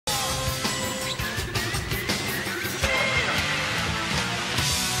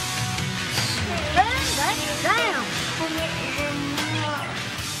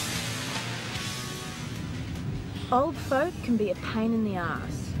Old folk can be a pain in the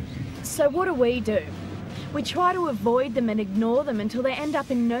arse. So what do? We try to avoid them and ignore them until they end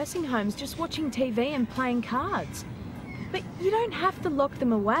up in nursing homes just watching TV and playing cards. But you don't have to lock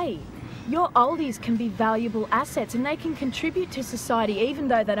them away. Your oldies can be valuable assets and they can contribute to society even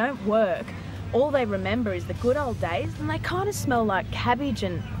though they don't work. All they remember is the good old days, and they kind of smell like cabbage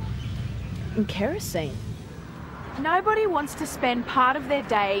and kerosene. Nobody wants to spend part of their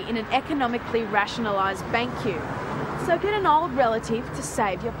day in an economically rationalised bank queue. So get an old relative to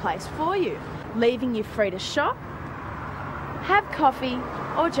save your place for you, leaving you free to shop, have coffee,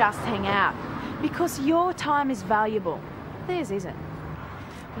 or just hang out. Because your time is valuable. Theirs isn't.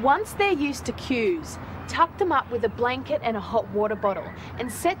 Once they're used to queues, tuck them up with a blanket and a hot water bottle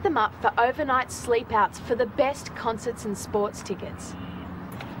and set them up for overnight sleep-outs for the best concerts and sports tickets.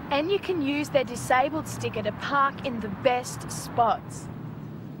 And you can use their disabled sticker to park in the best spots.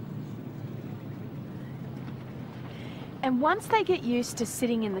 And once they get used to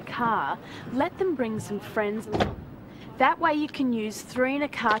sitting in the car, let them bring some friends along. That way you can use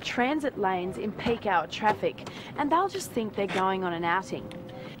 3-in-a-car transit lanes in peak hour traffic, and they'll just think they're going on an outing.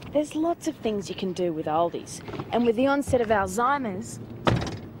 There's lots of things you can do with oldies, and with the onset of Alzheimer's,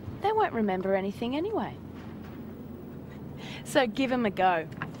 they won't remember anything anyway. So give them a go.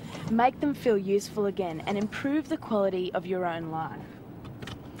 Make them feel useful again and improve the quality of your own life.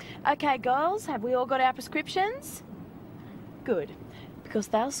 Okay, girls, have we all got our prescriptions? Good, because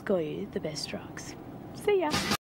they'll score you the best drugs. See ya.